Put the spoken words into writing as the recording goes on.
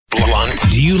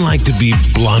blunt? Do you like to be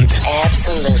blunt?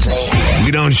 Absolutely.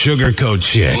 We don't sugarcoat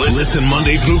shit. Listen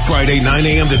Monday through Friday, 9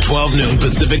 a.m. to 12 noon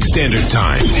Pacific Standard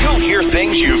Time. You'll hear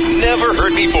things you've never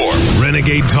heard before.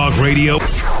 Renegade Talk Radio.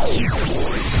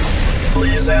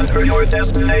 Please enter your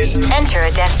destination. Enter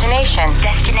a destination.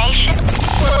 Destination.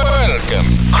 Welcome,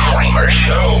 Kramer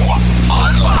Show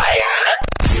Online.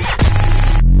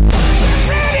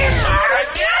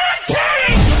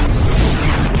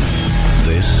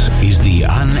 This is the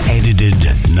unedited,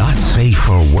 not safe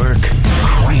for work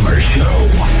Kramer Show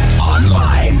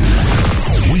Online.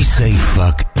 We say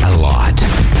fuck a lot.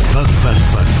 Fuck.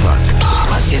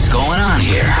 What is going on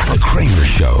here? The Kramer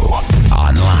Show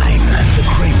Online. The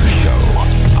Kramer Show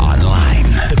Online.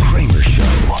 The Kramer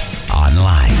Show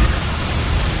Online.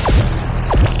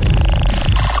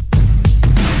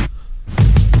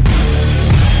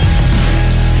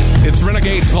 It's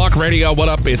Renegade Talk Radio. What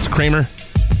up? It's Kramer,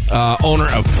 owner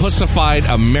of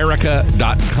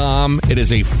PussifiedAmerica.com. It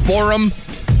is a forum,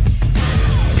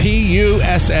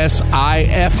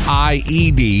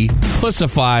 PUSSIFIED,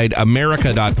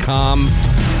 PussifiedAmerica.com.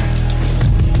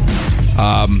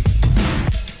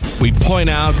 We point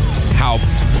out how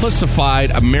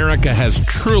pussified America has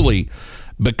truly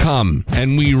become,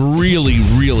 and we really,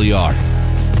 really are.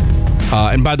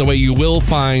 And by the way, you will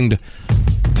find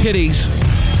titties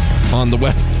on the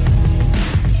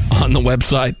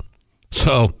website.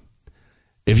 So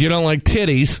if you don't like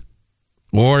titties,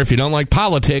 or if you don't like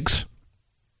politics,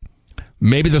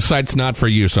 maybe the site's not for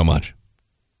you so much.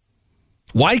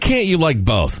 Why can't you like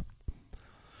both?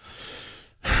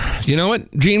 You know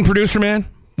what, Gene, producer man?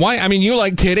 Why? I mean, you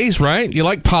like titties, right? You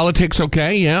like politics,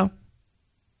 okay, yeah.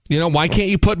 You know, why can't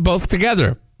you put both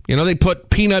together? You know, they put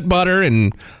peanut butter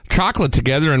and chocolate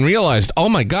together and realized, oh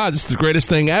my God, this is the greatest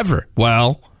thing ever.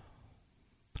 Well,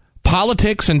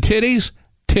 politics and titties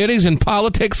and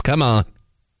politics, come on.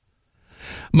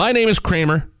 My name is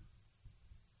Kramer,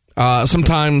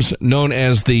 sometimes known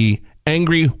as the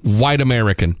Angry White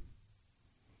American.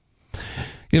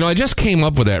 You know, I just came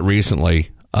up with that recently,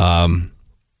 and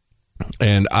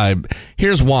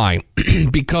here's why.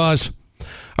 Because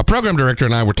a program director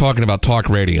and I were talking about talk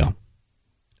radio,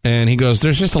 and he goes,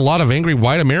 there's just a lot of angry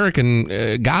white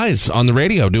American guys on the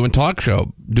radio doing talk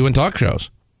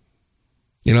shows.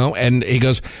 You know, and he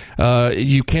goes,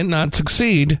 you cannot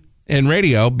succeed in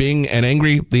radio being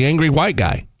the angry white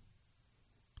guy.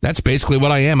 That's basically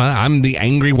what I am. I'm the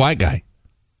angry white guy.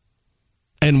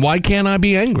 And why can't I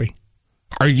be angry?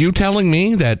 Are you telling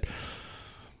me that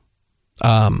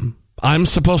I'm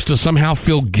supposed to somehow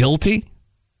feel guilty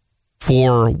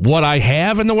for what I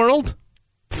have in the world?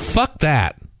 Fuck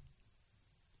that.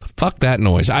 Fuck that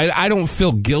noise. I don't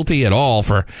feel guilty at all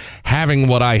for having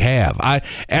what I have.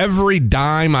 Every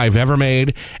dime I've ever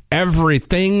made,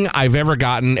 everything I've ever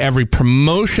gotten, every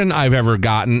promotion I've ever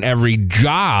gotten, every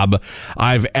job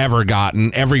I've ever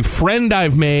gotten, every friend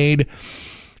I've made,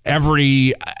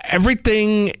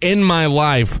 everything in my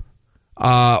life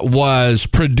was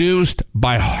produced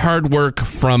by hard work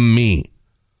from me.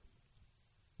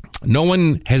 No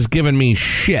one has given me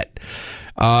shit.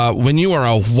 When you are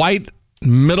a white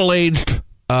middle-aged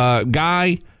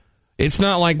guy, it's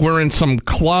not like we're in some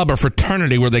club or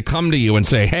fraternity where they come to you and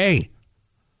say, hey,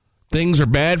 things are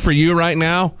bad for you right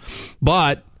now,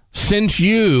 but since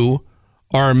you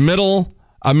are middle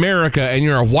America and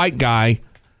you're a white guy,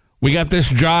 we got this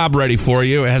job ready for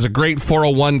you. It has a great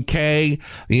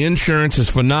 401k. The insurance is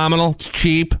phenomenal. It's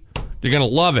cheap. You're going to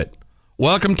love it.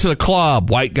 Welcome to the club,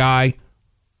 white guy.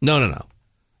 No.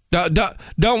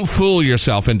 Don't fool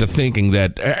yourself into thinking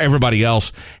that everybody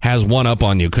else has one up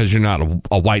on you because you're not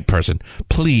a white person.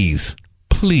 Please.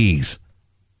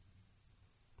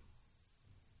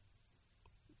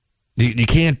 You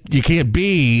can't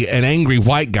be an angry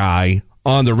white guy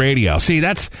on the radio. See,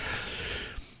 that's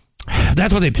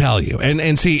what they tell you.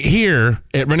 And see, here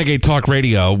at Renegade Talk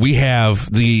Radio, we have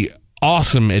the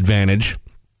awesome advantage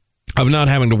of not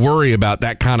having to worry about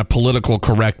that kind of political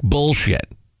correct bullshit.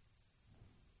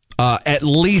 At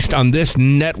least on this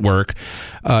network,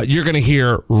 you're going to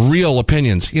hear real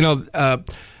opinions. You know,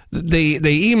 they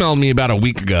emailed me about a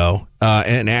week ago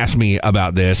and asked me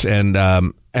about this, and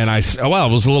I said, well,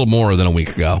 it was a little more than a week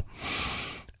ago.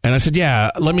 And I said, yeah,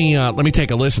 let me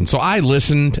take a listen. So I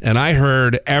listened, and I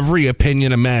heard every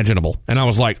opinion imaginable, and I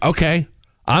was like, okay,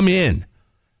 I'm in.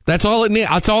 That's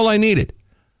all I needed.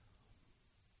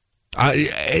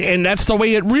 And that's the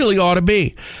way it really ought to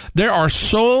be. There are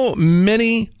so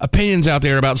many opinions out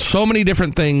there about so many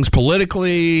different things,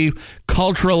 politically,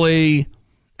 culturally,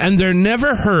 and they're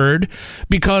never heard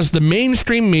because the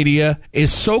mainstream media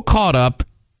is so caught up.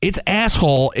 Its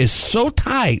asshole is so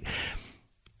tight.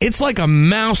 It's like a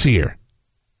mouse ear.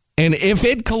 And if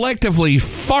it collectively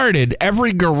farted,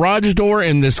 every garage door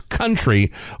in this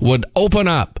country would open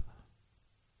up.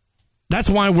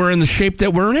 That's why we're in the shape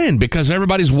that we're in, because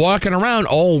everybody's walking around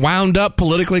all wound up,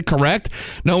 politically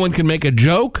correct. No one can make a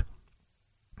joke.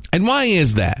 And why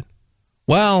is that?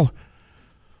 Well,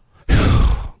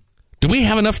 do we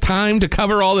have enough time to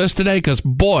cover all this today? Because,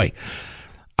 boy,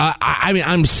 I mean,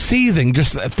 I'm seething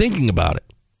just thinking about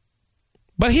it.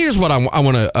 But here's what I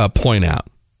want to point out.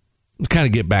 Kind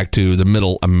of get back to the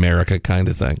middle America kind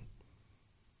of thing.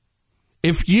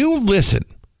 If you listen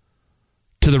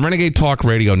to the Renegade Talk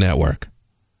Radio Network,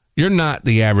 you're not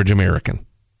the average American.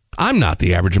 I'm not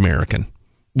the average American.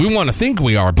 We want to think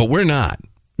we are, but we're not.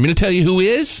 I'm going to tell you who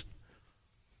is.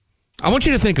 I want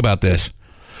you to think about this.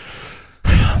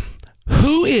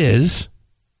 Who is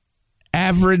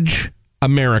average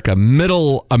America,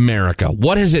 middle America?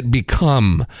 What has it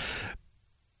become?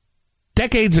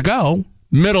 Decades ago,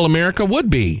 middle America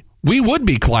we would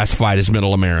be classified as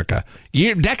middle America.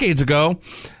 Decades ago,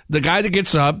 the guy that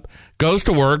gets up, goes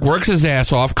to work, works his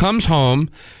ass off, comes home,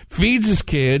 feeds his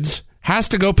kids, has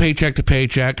to go paycheck to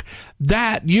paycheck.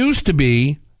 That used to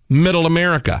be middle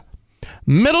America.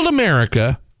 Middle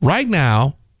America, right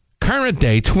now, current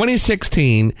day,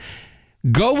 2016,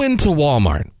 go into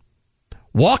Walmart,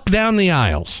 walk down the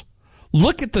aisles,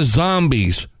 look at the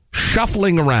zombies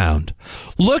shuffling around,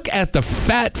 look at the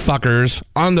fat fuckers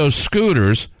on those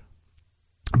scooters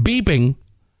beeping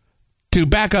to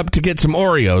back up to get some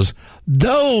Oreos.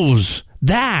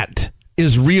 That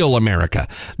is real America.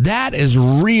 That is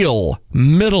real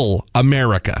middle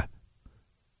America.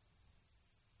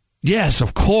 Yes,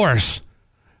 of course,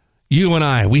 you and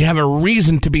I, we have a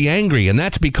reason to be angry, and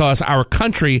that's because our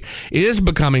country is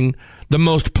becoming the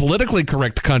most politically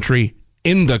correct country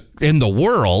in the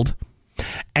world,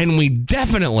 and we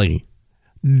definitely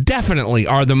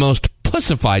are the most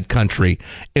pussified country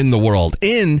in the world,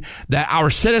 in that our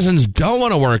citizens don't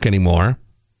want to work anymore.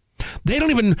 They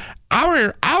don't even,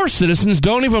 our citizens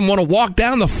don't even want to walk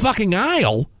down the fucking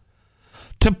aisle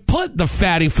to put the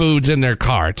fatty foods in their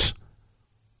carts.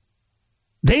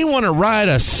 They want to ride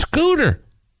a scooter.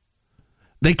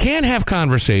 They can't have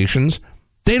conversations.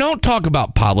 They don't talk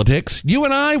about politics. You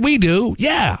and I, we do.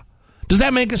 Yeah. Does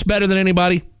that make us better than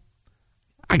anybody?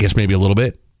 I guess maybe a little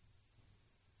bit.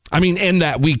 I mean, in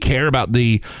that we care about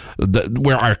the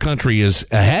where our country is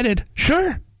headed.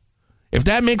 Sure. If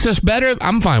that makes us better,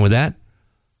 I'm fine with that.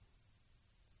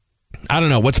 I don't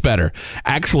know. What's better?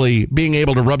 Actually being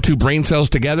able to rub two brain cells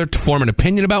together to form an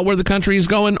opinion about where the country is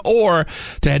going, or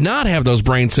to not have those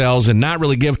brain cells and not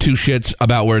really give two shits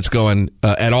about where it's going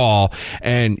at all,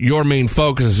 and your main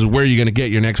focus is where you're going to get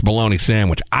your next bologna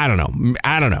sandwich. I don't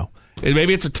know.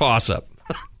 Maybe it's a toss-up.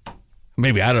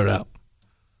 Maybe. I don't know.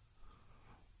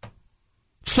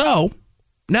 So,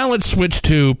 now let's switch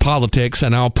to politics,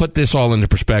 and I'll put this all into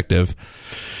perspective.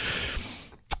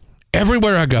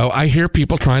 Everywhere I go, I hear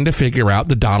people trying to figure out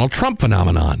the Donald Trump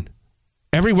phenomenon.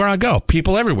 Everywhere I go,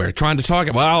 people everywhere trying to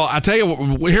talk. Well, I'll tell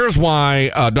you, here's why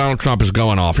Donald Trump is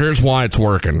going off. Here's why it's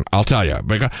working. I'll tell you.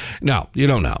 No, you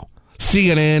don't know.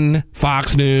 CNN,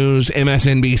 Fox News,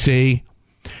 MSNBC,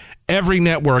 every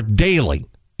network daily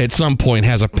at some point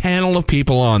has a panel of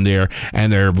people on there,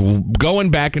 and they're going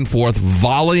back and forth,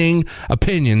 volleying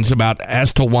opinions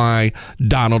as to why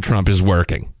Donald Trump is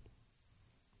working.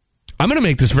 I'm going to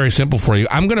make this very simple for you.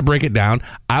 I'm going to break it down.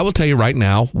 I will tell you right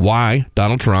now why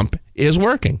Donald Trump is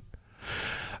working.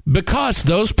 Because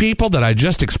those people that I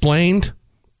just explained,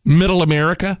 middle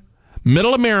America,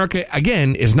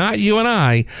 again, is not you and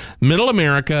I. Middle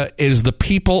America is the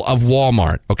people of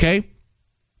Walmart, okay?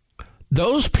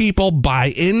 Those people buy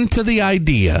into the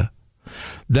idea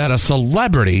that a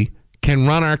celebrity can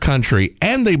run our country,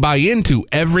 and they buy into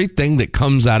everything that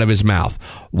comes out of his mouth.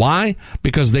 Why?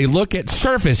 Because they look at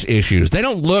surface issues. They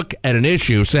don't look at an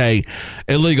issue, say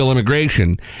illegal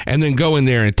immigration, and then go in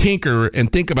there and tinker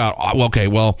and think about, okay,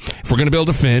 well, if we're going to build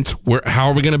a fence, how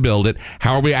are we going to build it?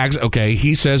 How are we okay,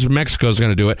 he says Mexico's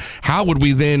going to do it. How would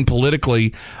we then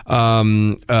politically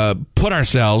put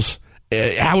ourselves?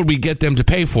 How would we get them to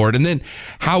pay for it? And then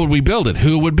how would we build it?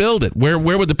 Who would build it? Where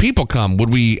would the people come?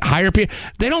 Would we hire people?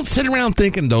 They don't sit around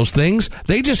thinking those things.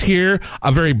 They just hear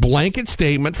a very blanket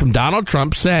statement from Donald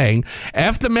Trump saying,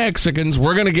 F the Mexicans,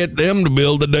 we're going to get them to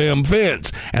build the damn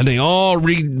fence. And they all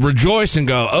rejoice and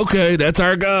go, okay, that's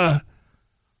our guy.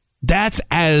 That's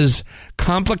as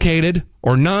complicated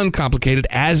or non-complicated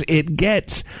as it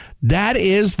gets. That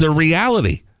is the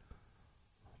reality.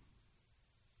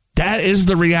 That is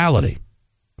the reality.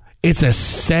 It's a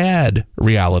sad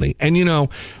reality. And, you know,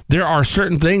 there are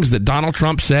certain things that Donald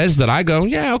Trump says that I go,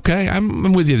 yeah, okay,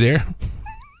 I'm with you there.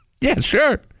 Yeah,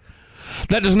 sure.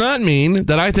 That does not mean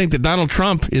that I think that Donald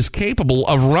Trump is capable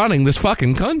of running this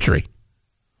fucking country.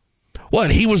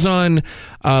 What? He was on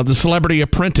The Celebrity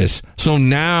Apprentice. So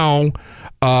now,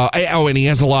 and he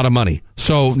has a lot of money.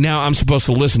 So now I'm supposed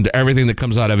to listen to everything that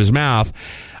comes out of his mouth.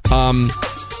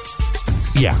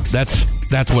 Yeah, that's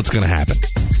what's going to happen.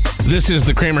 This is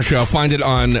The Kramer Show. Find it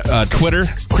on Twitter,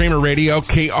 Kramer Radio,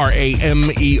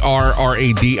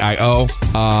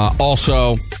 KramerRadio.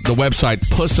 Also, the website,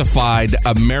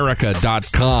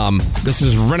 pussifiedamerica.com. This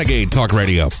is Renegade Talk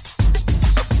Radio.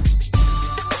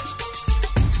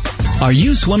 Are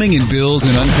you swimming in bills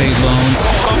and unpaid loans?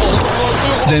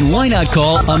 Then why not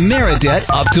call Ameridebt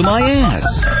Up to My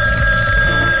Ass?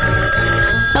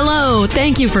 Hello,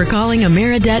 thank you for calling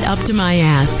Ameridebt Up to My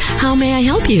Ass. How may I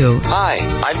help you? Hi,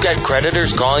 I've got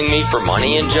creditors calling me for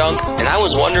money and junk, and I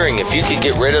was wondering if you could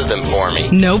get rid of them for me.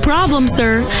 No problem,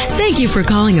 sir. Thank you for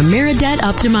calling Ameridebt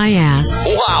Up to My Ass.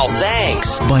 Wow,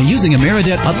 thanks. By using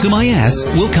Ameridebt Up to My Ass,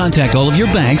 we'll contact all of your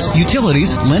banks,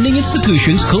 utilities, lending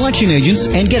institutions, collection agents,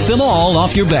 and get them all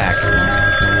off your back.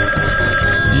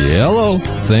 Hello.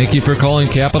 Thank you for calling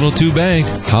Capital 2 Bank.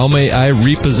 How may I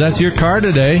repossess your car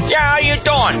today? Yeah, how you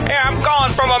doing? Yeah, I'm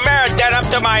calling from Ameridebt Up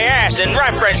to My Ass in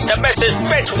reference to Mrs.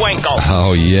 Fitzwinkle.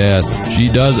 Oh, yes. She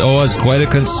does owe us quite a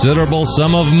considerable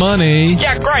sum of money.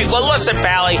 Yeah, great. Well, listen,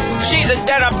 Pally. She's in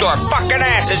debt up to her fucking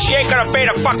ass, and she ain't gonna pay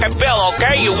the fucking bill,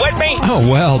 okay? You with me? Oh,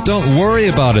 well, don't worry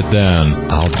about it then.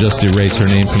 I'll just erase her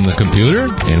name from the computer,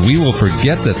 and we will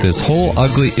forget that this whole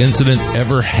ugly incident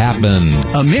ever happened.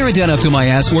 Ameridebt Up to My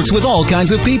Ass works with all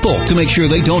kinds of people to make sure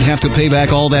they don't have to pay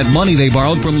back all that money they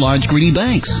borrowed from large greedy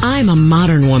banks. I'm a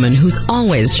modern woman who's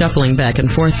always shuffling back and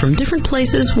forth from different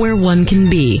places where one can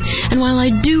be. And while I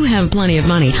do have plenty of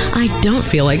money, I don't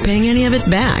feel like paying any of it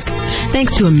back.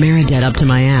 Thanks to Ameridebt Up to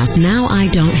My Ass, now I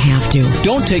don't have to.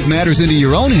 Don't take matters into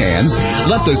your own hands.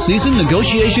 Let the seasoned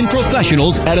negotiation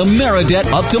professionals at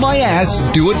Ameridebt Up to My Ass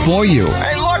do it for you.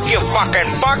 Hey, look, you fucking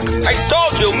fuck. I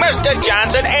told you Mr.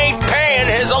 Johnson ain't paying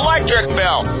his electric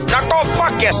bill. Now go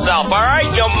fuck yourself, all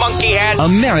right, you monkey head?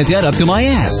 Ameridebt Up to My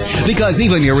Ass. Because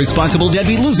even irresponsible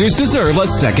deadbeat losers deserve a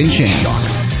second chance.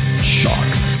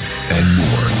 Shock, and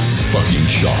more. Fucking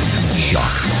shock,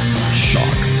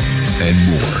 and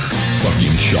more.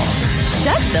 Fucking shock.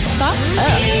 Shut the fuck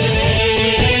up.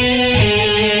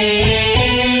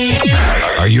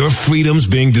 Are your freedoms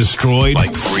being destroyed?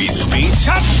 Like free speech?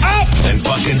 Shut up! Then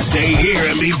fucking stay here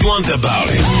and be blunt about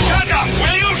it. Shut up!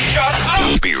 Will you shut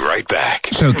up? Be right back.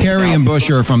 So Kerry and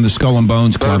Bush are from the Skull and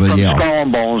Bones Club at Yale. Skull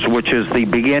and Bones, which is the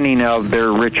beginning of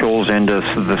their rituals into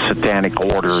the satanic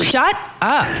orders. Shut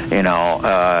up. Anal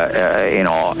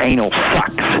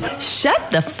sex. Shut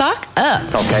the fuck up.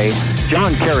 Okay?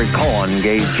 John Kerry Cohen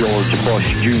gave George Bush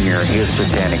Jr. his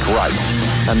satanic rites.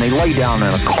 And they lay down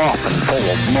in a coffin full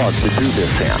of mud to do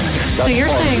this in. So you're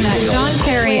saying that John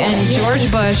Kerry and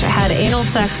George Bush had anal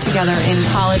sex together in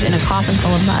college in a coffin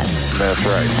full of mud? That's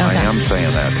right. Okay. I am saying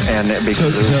that. And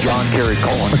because of John Kerry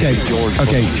Cohen, George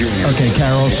Bush Jr. Okay,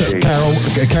 Carol. So,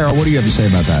 Carol, what do you have to say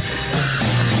about that?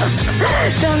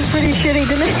 Sounds pretty shitty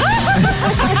to me.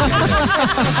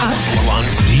 Blunt?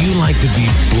 Do you like to be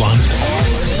blunt?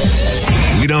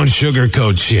 We don't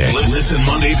sugarcoat shit. Listen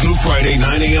Monday through Friday,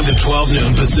 9 a.m. to 12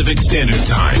 noon Pacific Standard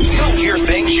Time. You'll hear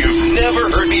things you've never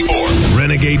heard before.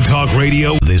 Renegade Talk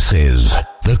Radio. This is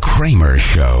The Kramer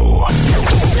Show.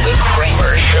 The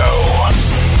Kramer Show.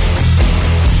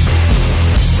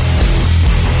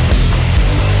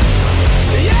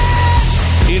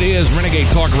 It is Renegade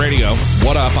Talk Radio.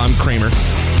 What up? I'm Kramer.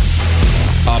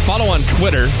 Follow on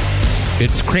Twitter.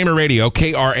 It's Kramer Radio,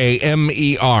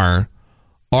 KramerRadio.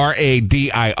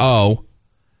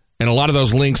 And a lot of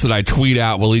those links that I tweet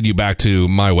out will lead you back to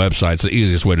my website. It's the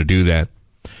easiest way to do that.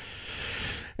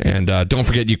 And don't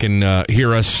forget, you can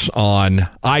hear us on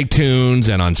iTunes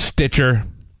and on Stitcher.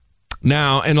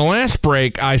 Now, in the last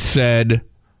break, I said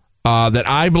that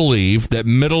I believe that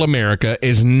Middle America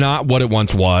is not what it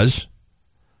once was.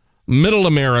 Middle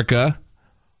America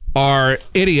are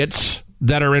idiots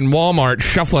that are in Walmart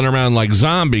shuffling around like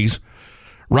zombies,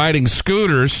 riding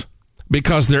scooters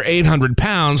because they're 800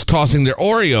 pounds tossing their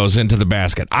Oreos into the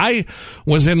basket. I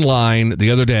was in line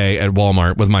the other day at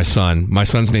Walmart with my son. My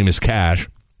son's name is Cash,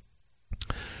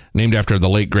 named after the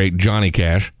late, great Johnny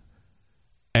Cash.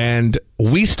 And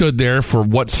we stood there for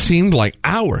what seemed like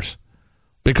hours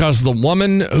because the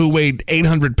woman who weighed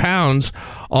 800 pounds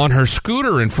on her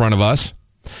scooter in front of us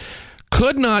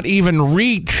could not even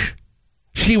reach.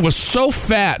 She was so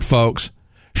fat, folks.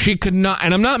 She could not,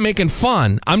 and I'm not making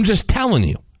fun. I'm just telling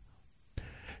you.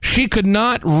 She could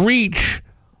not reach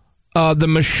the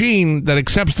machine that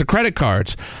accepts the credit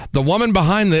cards. The woman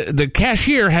behind the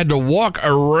cashier had to walk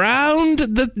around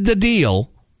the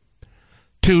deal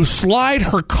to slide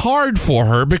her card for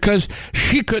her because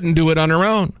she couldn't do it on her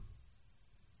own.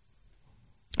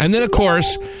 And then, of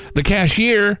course, the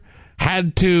cashier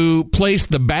had to place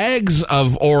the bags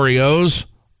of Oreos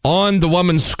on the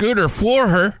woman's scooter for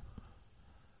her.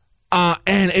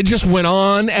 And it just went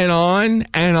on and on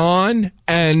and on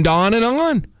and on and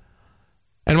on.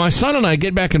 And my son and I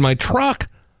get back in my truck,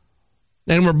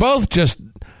 and we're both just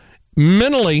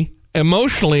mentally,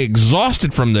 emotionally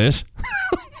exhausted from this.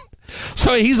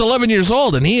 So he's 11 years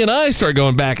old, and he and I start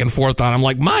going back and forth on. I'm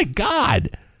like, my God,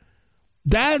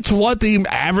 that's what the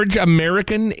average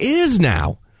American is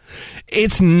now.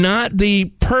 It's not the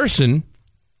person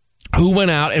who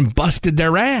went out and busted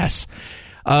their ass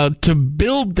to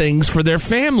build things for their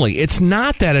family. It's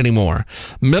not that anymore.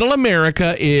 Middle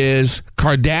America is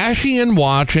Kardashian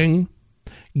watching,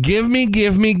 give me,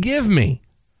 give me, give me.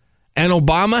 And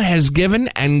Obama has given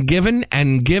and given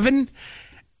and given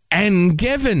and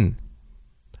given.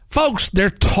 Folks, they're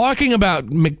talking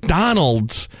about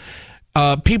McDonald's,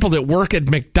 people that work at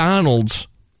McDonald's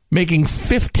making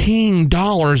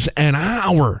 $15 an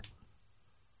hour.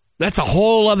 That's a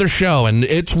whole other show, and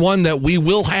it's one that we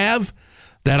will have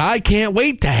that I can't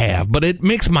wait to have, but it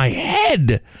makes my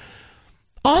head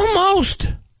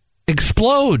almost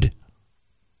explode.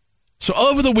 So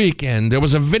over the weekend, there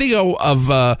was a video of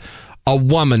a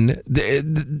woman.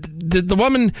 The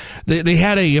woman, they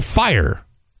had a fire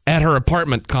at her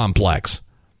apartment complex.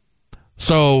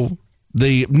 So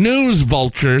the news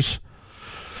vultures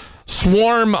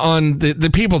swarm on the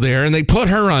people there, and they put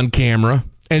her on camera.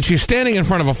 And she's standing in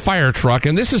front of a fire truck,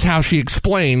 and this is how she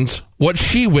explains what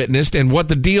she witnessed and what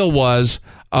the deal was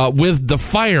with the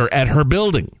fire at her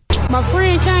building. My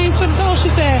friend came to the door. She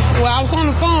said, well, I was on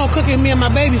the phone cooking me and my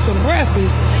baby some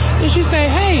breakfast. And she said,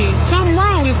 hey, something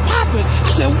wrong. It's popping. I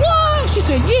said, what? She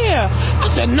said, yeah. I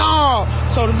said, no.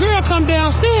 So the girl come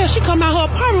downstairs. She come out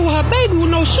her apartment with her baby with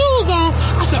no shoes on.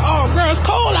 I said, oh, girl, it's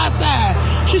cold outside.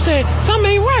 She said, something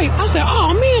ain't right. I said,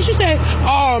 oh, man. She said,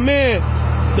 oh, man.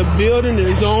 The building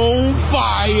is on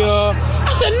fire.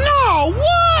 I said, no,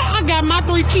 what? I got my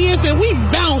 3 kids and we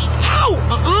bounced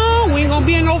out. We ain't gonna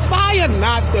be in no fire.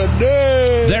 Not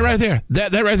today. That right there.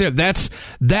 That right there.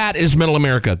 That is middle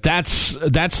America. That's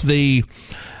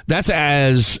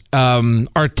as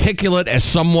articulate as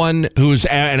someone who's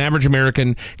an average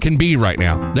American can be right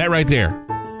now. That right there.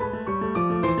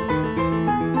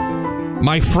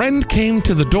 My friend came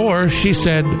to the door. She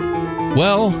said,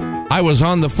 well, I was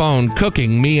on the phone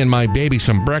cooking me and my baby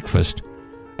some breakfast.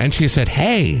 And she said,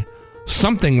 hey,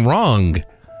 something wrong.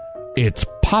 It's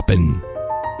poppin'.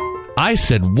 I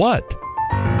said, what?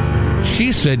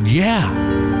 She said,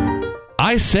 yeah.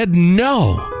 I said,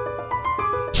 no.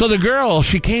 So the girl,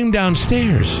 she came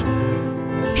downstairs.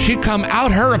 She come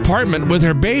out her apartment with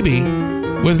her baby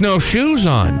with no shoes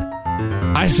on.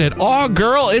 I said, oh,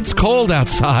 girl, it's cold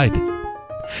outside.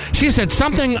 She said,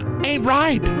 something ain't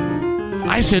right.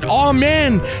 I said, oh,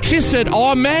 man. She said,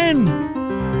 oh, man.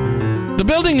 The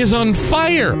building is on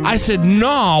fire. I said,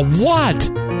 no, what?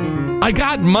 I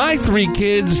got my 3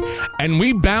 kids and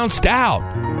we bounced out.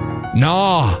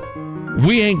 No,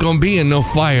 we ain't gonna be in no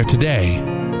fire today.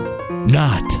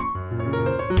 Not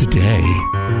today.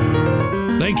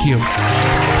 Thank you.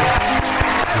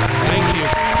 Thank you.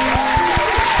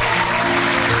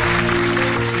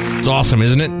 It's awesome,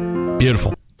 isn't it?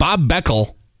 Beautiful. Bob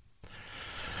Beckel.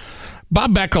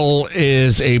 Bob Beckel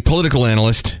is a political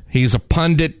analyst. He's a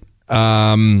pundit.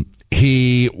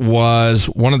 He was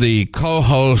one of the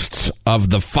co-hosts of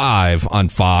The Five on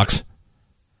Fox,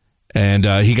 and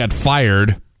he got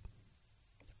fired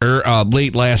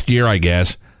late last year, I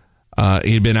guess.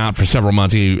 He'd been out for several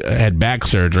months. He had back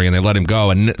surgery, and they let him go.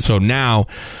 And so now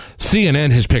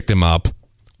CNN has picked him up.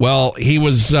 Well, he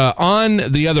was on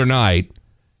the other night,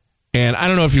 and I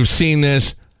don't know if you've seen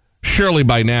this, surely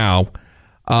by now.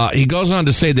 He goes on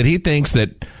to say that he thinks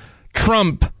that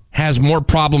Trump has more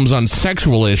problems on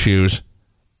sexual issues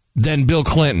than Bill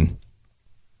Clinton.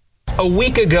 A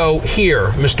week ago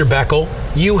here, Mr. Beckel,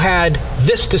 you had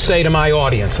this to say to my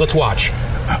audience. Let's watch.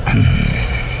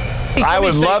 I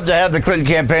would love to have the Clinton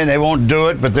campaign. They won't do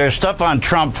it, but there's stuff on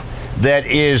Trump that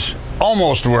is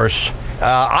almost worse.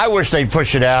 I wish they'd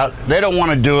push it out. They don't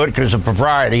want to do it because of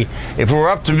propriety. If it were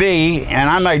up to me, and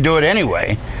I might do it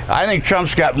anyway, I think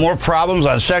Trump's got more problems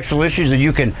on sexual issues than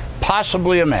you can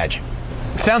possibly imagine.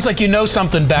 Sounds like you know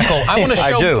something, Beckel. I want to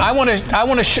show. I do. I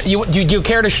want to. Do you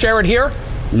care to share it here?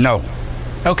 No.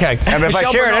 Okay. And if I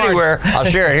share it anywhere, I'll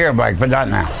share it here, Mike, but not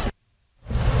now.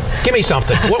 Give me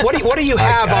something. What do you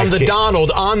have on the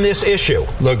Donald on this issue?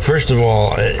 Look, first of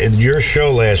all, your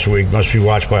show last week must be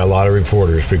watched by a lot of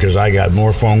reporters because I got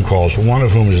more phone calls, one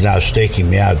of whom is now staking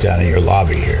me out down in your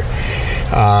lobby here.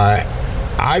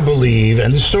 I believe,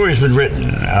 and the story's been written,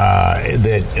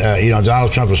 that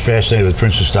Donald Trump was fascinated with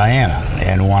Princess Diana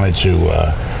and wanted to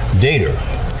date her,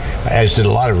 as did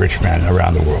a lot of rich men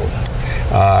around the world.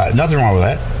 Nothing wrong with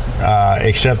that,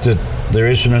 except that there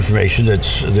is some information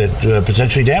that's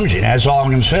potentially damaging. That's all I'm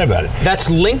going to say about it. That's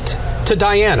linked to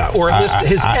Diana, or at least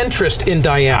his interest in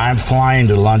Diana. I'm flying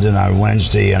to London on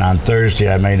Wednesday, and on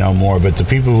Thursday I may know more, but the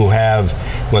people who have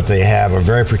what they have are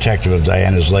very protective of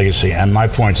Diana's legacy, and my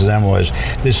point to them was,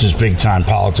 this is big-time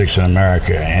politics in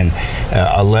America, and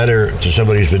a letter to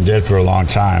somebody who's been dead for a long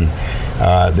time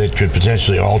that could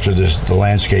potentially alter the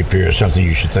landscape here is something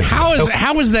you should think about.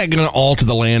 How is that going to alter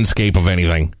the landscape of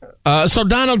anything? So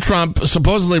Donald Trump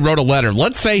supposedly wrote a letter.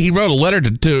 Let's say he wrote a letter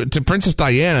to Princess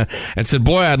Diana and said,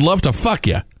 boy, I'd love to fuck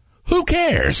you. Who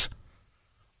cares?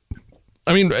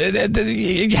 I mean,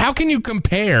 how can you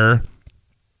compare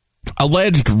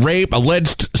alleged rape,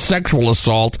 alleged sexual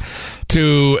assault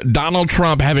to Donald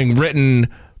Trump having written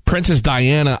Princess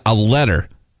Diana a letter?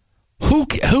 Who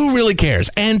really cares?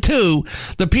 And two,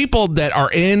 the people that are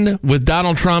in with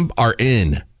Donald Trump are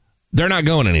in. They're not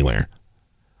going anywhere.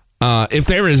 If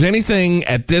there is anything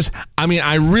at this, I mean,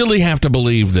 I really have to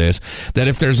believe this, that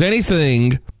if there's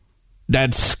anything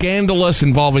that's scandalous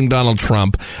involving Donald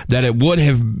Trump, that it would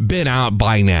have been out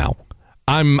by now.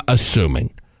 I'm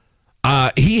assuming.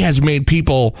 He has made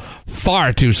people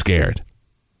far too scared.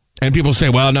 And people say,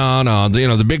 well, no,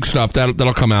 the big stuff,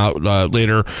 that'll come out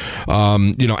later,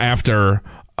 after.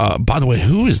 By the way,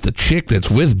 who is the chick that's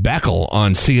with Beckel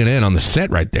on CNN on the set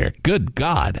right there? Good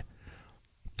God.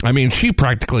 I mean, she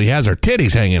practically has her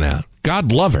titties hanging out.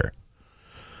 God love her.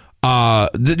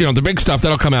 The big stuff,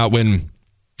 that'll come out when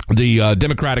the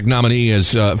Democratic nominee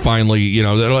is finally,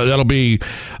 that'll be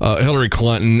Hillary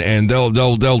Clinton, and they'll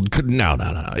no.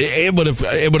 It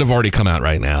would have already come out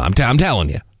right now. I'm telling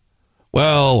you.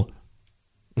 Well,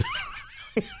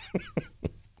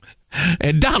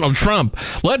 and Donald Trump.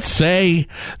 Let's say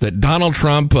that Donald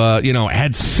Trump,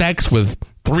 had sex with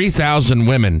 3,000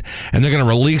 women, and they're going to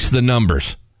release the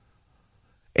numbers.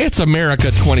 It's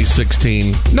America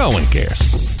 2016. No one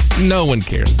cares. No one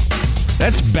cares.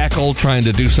 That's Beckel trying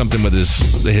to do something with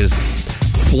his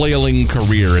flailing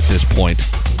career at this point.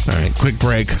 All right, quick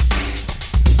break.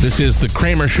 This is The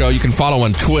Kramer Show. You can follow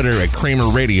on Twitter at Kramer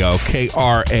Radio,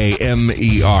 KramerRadio.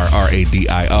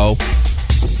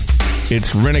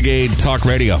 It's Renegade Talk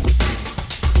Radio.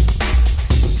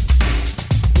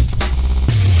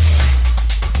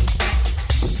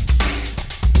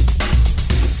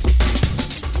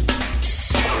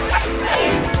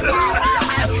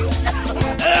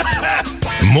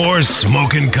 More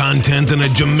smoking content than a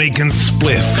Jamaican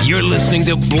spliff. You're listening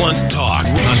to Blunt Talk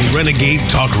on Renegade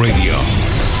Talk Radio.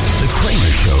 The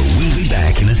Kramer Show will be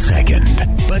back in a second.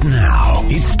 But now,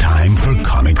 it's time for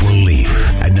Comic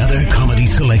Relief. Another comedy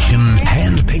selection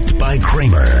handpicked by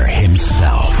Kramer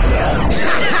himself.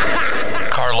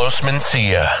 Carlos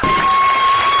Mencia.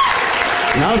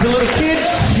 When I was a little kid,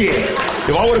 shit.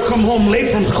 If I would have come home late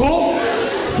from school,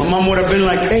 my mom would have been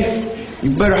like, hey,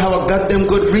 you better have a goddamn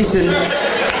good reason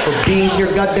for being here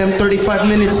goddamn 35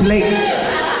 minutes late.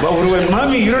 But I would have went,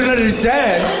 Mommy, you don't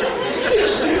understand.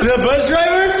 The bus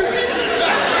driver,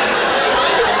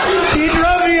 he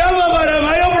dropped me off about a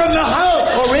mile from the house.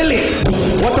 Oh, really?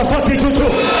 What the fuck did you do?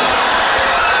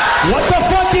 What the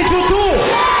fuck did you do?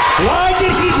 Why did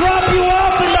he drop you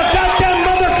off in the goddamn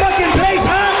motherfucking place,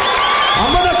 huh?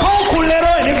 I'm gonna call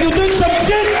culero, and if you did some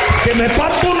shit, que me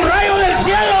parte un rayo del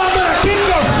cielo, I'm gonna kick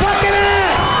your fucking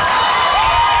ass.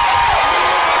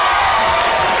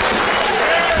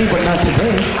 See, but not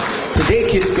today. Today,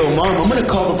 kids go, Mom, I'm gonna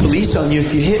call the police on you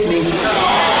if you hit me.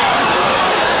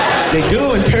 They do,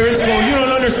 and parents go, you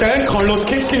don't understand, Carlos,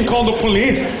 kids can call the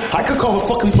police. I could call the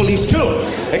fucking police too.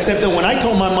 Except that when I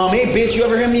told my mom, hey bitch, you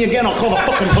ever hit me again, I'll call the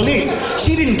fucking police.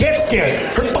 She didn't get scared.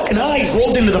 Her fucking eyes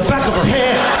rolled into the back of her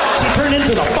head. She turned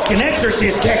into the fucking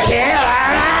exorcist.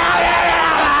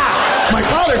 My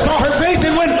father saw her face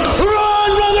and went, run,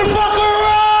 motherfucker,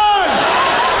 run!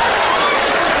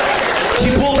 She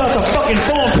pulled out the fucking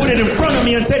phone, put it in front of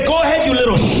me and said, go ahead, you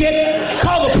little shit,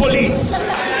 call the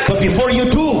police. But before you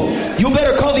do, you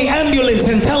better call the ambulance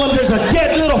and tell them there's a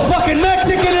dead little fucking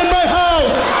Mexican in my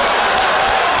house.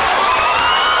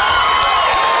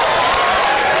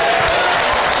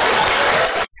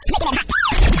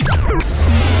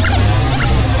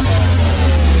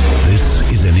 This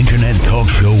is an internet talk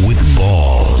show with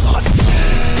balls.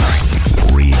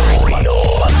 Real, raw.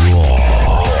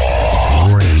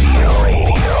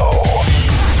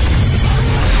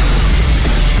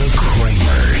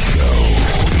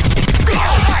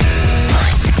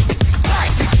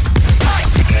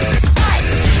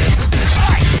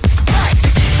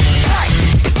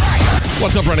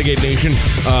 What's up, Renegade Nation?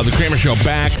 The Kramer Show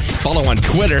back. Follow on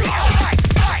Twitter.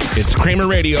 It's Kramer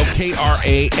Radio,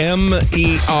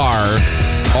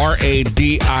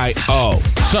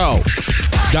 KRAMERRADIO. So,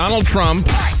 Donald Trump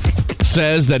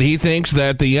says that he thinks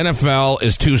that the NFL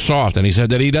is too soft, and he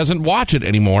said that he doesn't watch it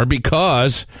anymore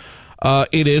because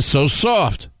it is so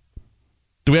soft.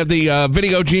 Do we have the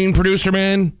video, Gene, producer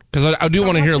man? Because I do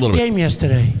want to hear a little bit. Game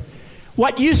yesterday.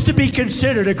 What used to be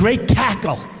considered a great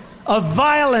tackle, a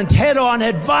violent head-on,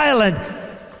 if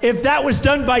that was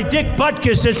done by Dick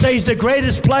Butkus, that says he's the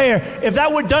greatest player, if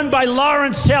that were done by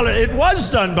Lawrence Taylor, it was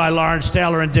done by Lawrence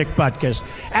Taylor and Dick Butkus,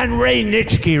 and Ray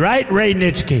Nitschke, right? Ray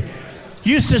Nitschke.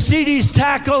 Used to see these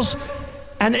tackles,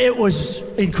 and it was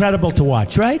incredible to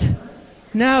watch, right?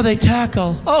 Now they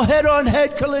tackle. Oh,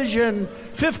 head-on-head collision,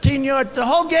 15-yard, the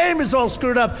whole game is all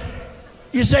screwed up.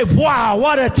 You say, wow,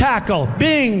 what a tackle.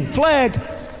 Bing, flag.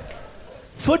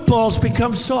 Football's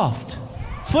become soft.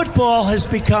 Football has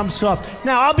become soft.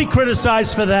 Now, I'll be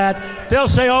criticized for that. They'll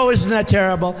say, oh, isn't that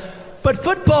terrible? But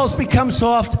football's become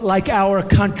soft like our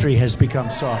country has become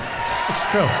soft. It's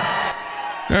true. All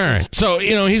right. So,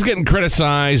 he's getting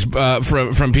criticized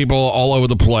from people all over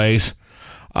the place.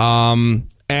 And,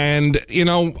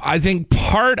 I think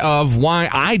part of why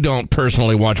I don't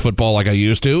personally watch football like I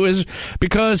used to is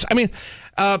because,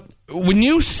 when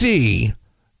you see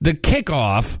the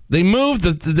kickoff, they moved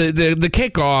the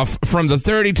kickoff from the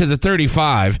 30 to the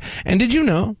 35. And did you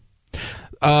know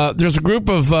there's a group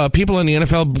of people in the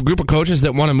NFL, group of coaches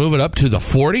that want to move it up to the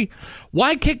 40?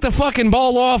 Why kick the fucking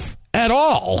ball off at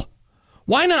all?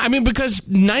 Why not? Because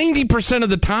 90% of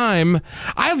the time,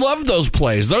 I love those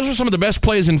plays. Those are some of the best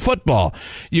plays in football.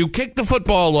 You kick the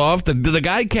football off, the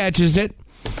guy catches it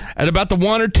at about the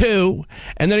 1 or 2,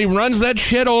 and then he runs that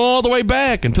shit all the way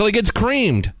back until he gets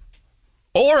creamed.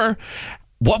 Or,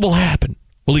 what will happen?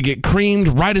 Will he get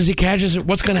creamed right as he catches it?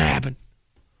 What's going to happen?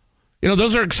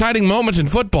 Those are exciting moments in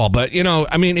football. But,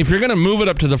 if you're going to move it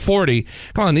up to the 40,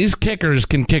 come on, these kickers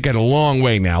can kick it a long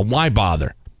way now. Why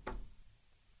bother?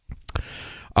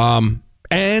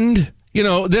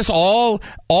 This all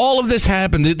of this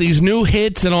happened. These new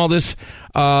hits and all this,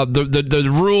 the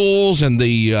rules and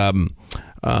the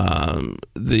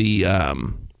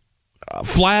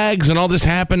flags and all this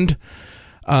happened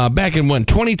back in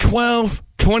 2012,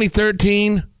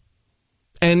 2013.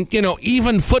 And,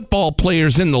 even football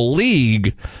players in the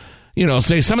league,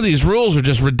 say some of these rules are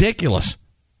just ridiculous.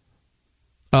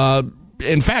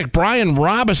 In fact, Brian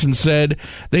Robinson said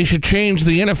they should change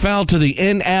the NFL to the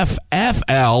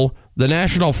NFFL, the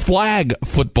National Flag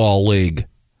Football League.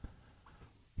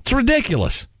 It's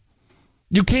ridiculous.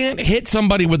 You can't hit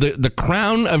somebody with the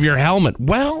crown of your helmet.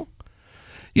 Well,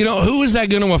 who is that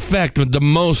going to affect the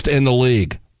most in the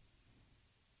league?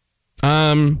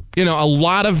 A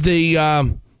lot of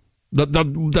that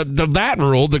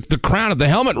rule, the crown of the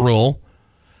helmet rule,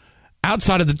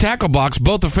 outside of the tackle box,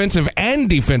 both offensive and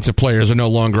defensive players are no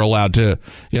longer allowed to,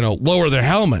 lower their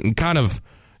helmet and kind of,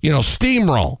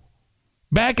 steamroll.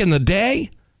 Back in the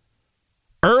day,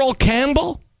 Earl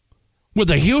Campbell with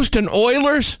the Houston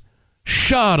Oilers,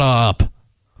 shut up.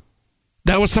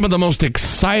 That was some of the most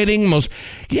exciting,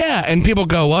 and people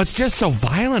go, well, it's just so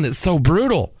violent, it's so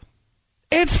brutal.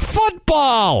 It's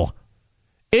football.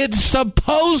 It's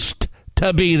supposed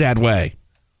to be that way.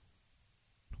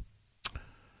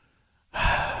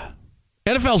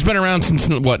 NFL's been around since,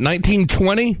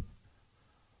 1920?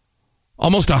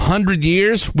 Almost 100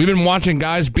 years. We've been watching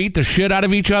guys beat the shit out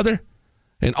of each other.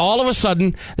 And all of a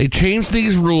sudden, they changed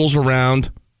these rules around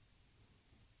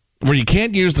where you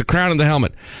can't use the crown of the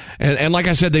helmet. And like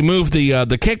I said, they moved the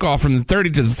kickoff from the 30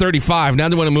 to the 35. Now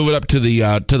they want to move it up to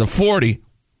the 40.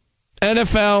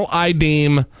 NFL, I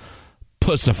deem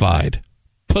pussified.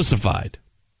 Pussified.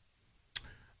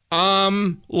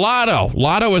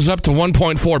 Lotto is up to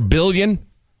 $1.4 billion.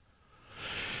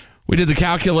 We did the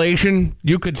calculation.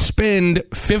 You could spend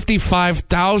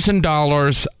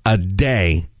 $55,000 a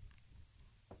day.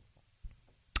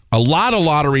 A lot of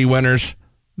lottery winners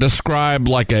describe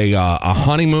like a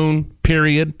honeymoon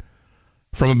period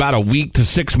from about a week to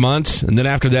 6 months. And then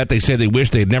after that, they say they wish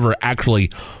they had never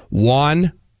actually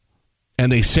won. And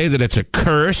they say that it's a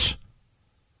curse.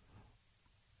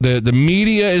 The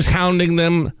media is hounding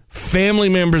them. Family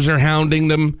members are hounding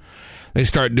them. They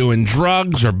start doing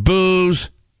drugs or booze.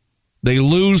 They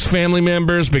lose family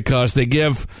members because they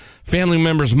give family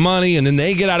members money and then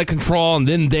they get out of control and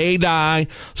then they die.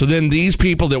 So then these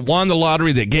people that won the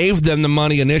lottery, that gave them the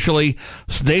money initially,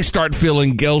 so they start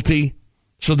feeling guilty.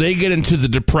 So they get into the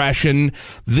depression.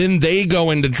 Then they go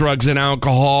into drugs and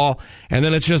alcohol. And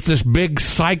then it's just this big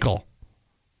cycle.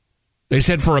 They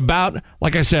said for about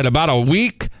a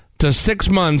week to 6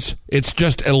 months, it's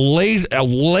just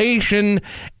elation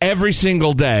every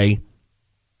single day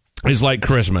is like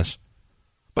Christmas.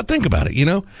 But think about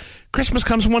it, Christmas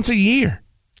comes once a year.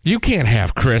 You can't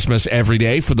have Christmas every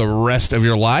day for the rest of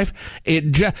your life.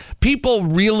 People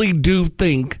really do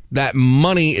think that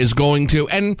money is going to,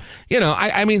 and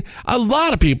I mean, a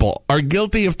lot of people are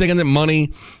guilty of thinking that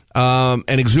money, an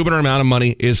exuberant amount of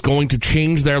money, is going to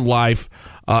change their life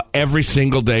every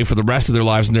single day for the rest of their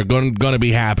lives, and they're going to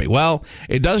be happy. Well,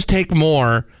 it does take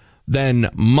more than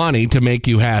money to make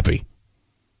you happy.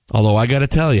 Although I got to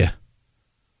tell you,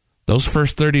 those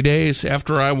first 30 days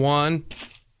after I won.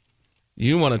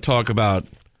 You want to talk about...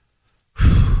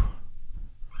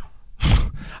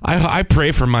 I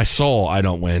pray for my soul I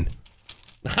don't win.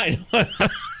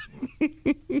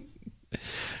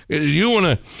 You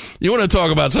want to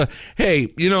talk about... Hey,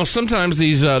 sometimes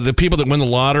these the people that win the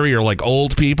lottery are like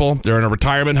old people. They're in a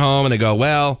retirement home and they go,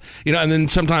 well... and then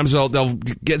sometimes they'll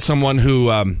get someone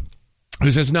who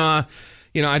says, nah...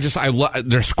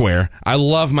 they're square. I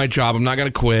love my job. I'm not going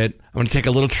to quit. I'm going to take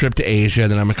a little trip to Asia,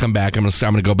 then I'm going to come back. I'm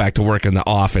going to go back to work in the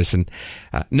office. And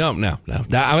no.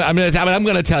 I'm going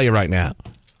to tell you right now.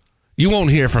 You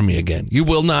won't hear from me again. You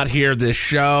will not hear this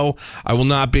show. I will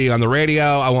not be on the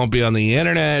radio. I won't be on the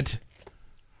internet.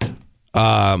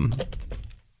 I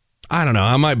don't know.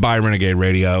 I might buy Renegade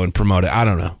Radio and promote it. I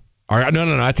don't know. Or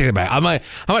no. I take it back. I might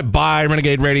buy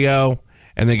Renegade Radio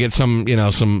and then get some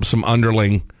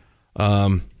underling.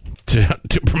 To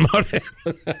promote it.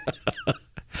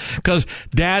 Because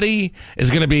Daddy is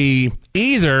going to be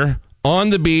either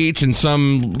on the beach in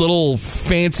some little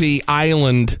fancy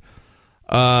island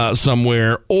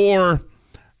somewhere, or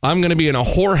I'm going to be in a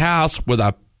whorehouse with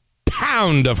a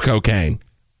pound of cocaine.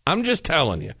 I'm just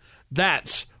telling you.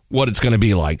 That's what it's going to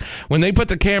be like. When they put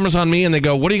the cameras on me and they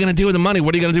go, what are you going to do with the money?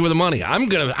 What are you going to do with the money? I'm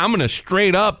going to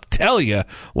straight up tell you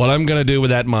what I'm going to do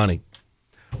with that money.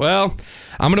 Well,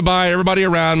 I'm going to buy everybody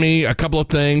around me a couple of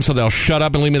things so they'll shut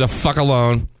up and leave me the fuck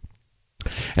alone.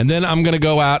 And then I'm going to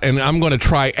go out and I'm going to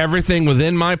try everything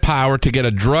within my power to get a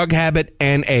drug habit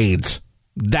and AIDS.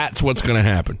 That's what's going to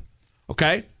happen.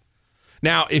 Okay?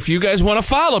 Now, if you guys want to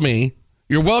follow me,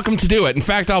 you're welcome to do it. In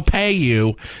fact, I'll pay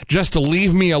you just to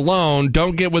leave me alone.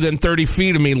 Don't get within 30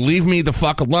 feet of me. Leave me the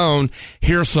fuck alone.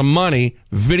 Here's some money.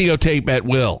 Videotape at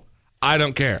will. I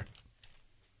don't care.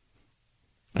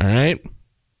 All right?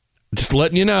 Just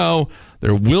letting you know,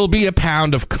 there will be a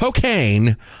pound of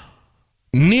cocaine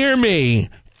near me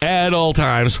at all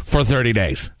times for 30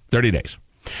 days. 30 days.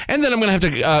 And then I'm going to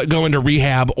have to go into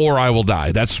rehab or I will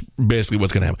die. That's basically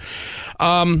what's going to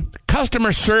happen.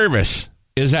 Customer service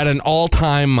is at an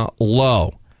all-time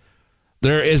low.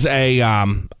 There is a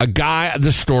guy,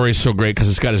 this story is so great because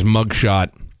it's got his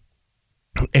mugshot,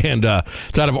 and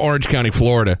it's out of Orange County,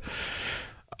 Florida.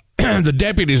 The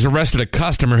deputies arrested a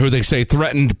customer who they say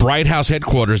threatened Bright House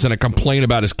headquarters in a complaint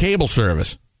about his cable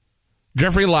service.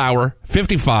 Jeffrey Lauer,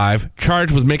 55,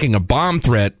 charged with making a bomb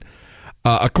threat.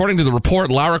 According to the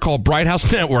report, Lauer called Bright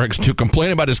House Networks to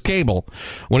complain about his cable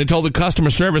when he told the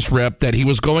customer service rep that he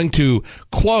was going to,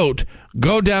 quote,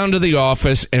 go down to the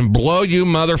office and blow you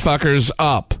motherfuckers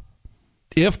up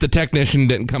if the technician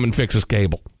didn't come and fix his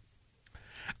cable.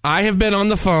 I have been on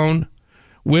the phone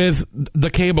with the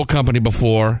cable company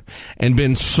before and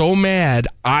been so mad.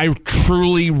 I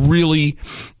truly, really,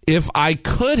 if I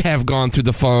could have gone through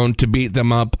the phone to beat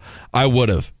them up, I would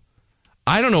have.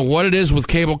 I don't know what it is with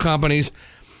cable companies.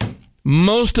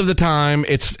 Most of the time,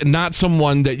 it's not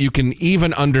someone that you can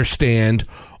even understand,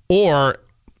 or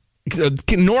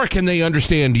nor can they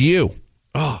understand you.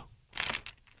 Oh.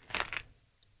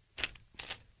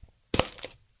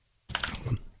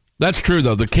 That's true,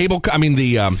 though. The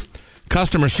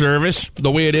customer service,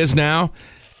 the way it is now,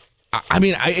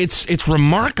 it's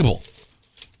remarkable.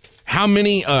 How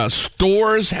many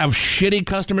stores have shitty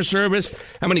customer service?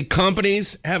 How many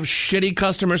companies have shitty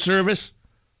customer service?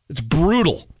 It's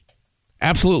brutal.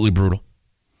 Absolutely brutal.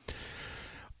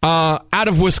 Out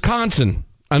of Wisconsin,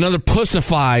 another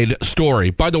pussified story.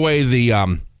 By the way, the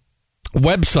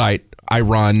website I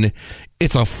run,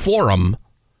 it's a forum.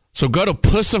 So go to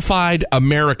Pussified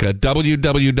America,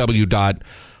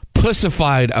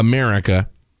 www.pussifiedamerica,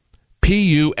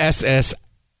 PUSSIFIED,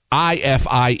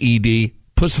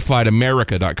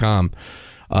 pussifiedamerica.com,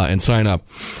 and sign up.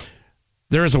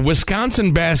 There is a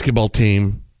Wisconsin basketball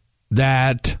team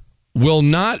that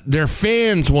their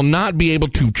fans will not be able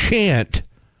to chant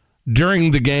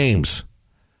during the games.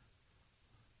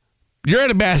 You're at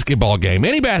a basketball game,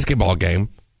 any basketball game,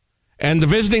 and the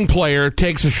visiting player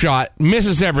takes a shot,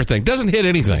 misses everything, doesn't hit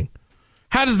anything.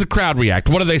 How does the crowd react?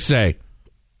 What do they say?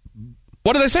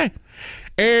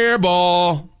 Air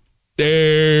ball.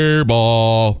 air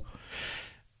ball.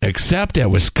 Except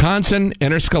at Wisconsin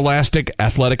Interscholastic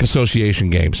Athletic Association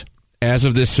games. As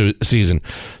of this season,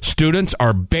 students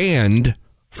are banned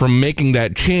from making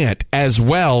that chant, as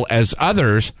well as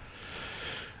others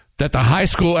that the high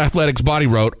school athletics body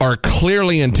wrote are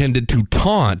clearly intended to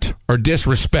taunt or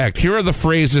disrespect. Here are the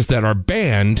phrases that are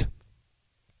banned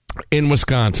in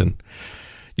Wisconsin.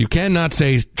 You cannot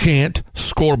say chant,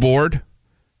 scoreboard.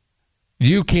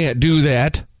 You can't do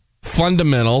that.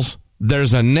 Fundamentals.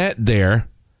 There's a net there.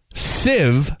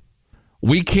 Civ.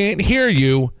 We can't hear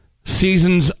you.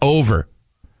 Season's over.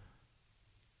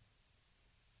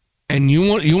 And you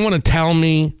want to tell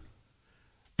me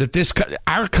that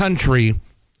our country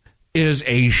is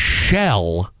a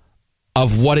shell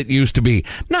of what it used to be,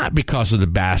 not because of the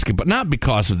basketball, not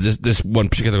because of this one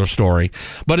particular story,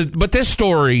 but this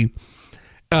story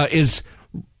is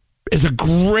a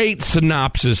great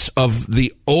synopsis of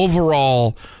the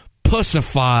overall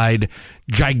pussified,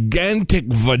 gigantic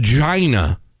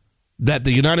vagina that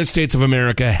the United States of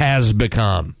America has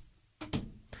become.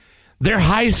 They're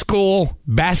high school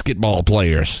basketball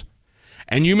players.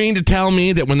 And you mean to tell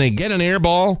me that when they get an air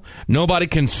ball, nobody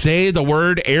can say the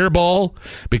word air ball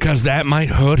because that might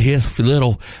hurt his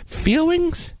little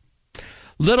feelings?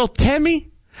 Little Timmy,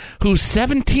 who's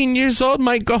 17 years old,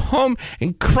 might go home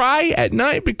and cry at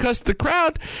night because the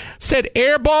crowd said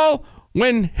air ball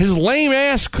when his lame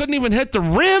ass couldn't even hit the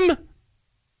rim?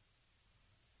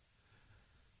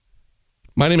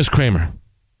 My name is Kramer.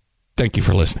 Thank you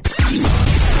for listening.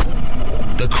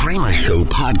 The Kramer Show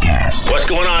podcast. What's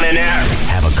going on in there?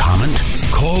 Have a comment?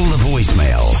 Call the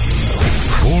voicemail.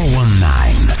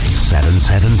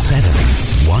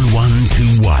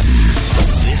 419-777-1121.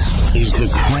 This is The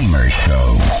Kramer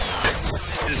Show.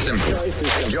 This is simple.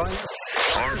 Join us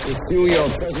or pursue your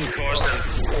present course and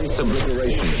face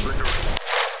obliteration.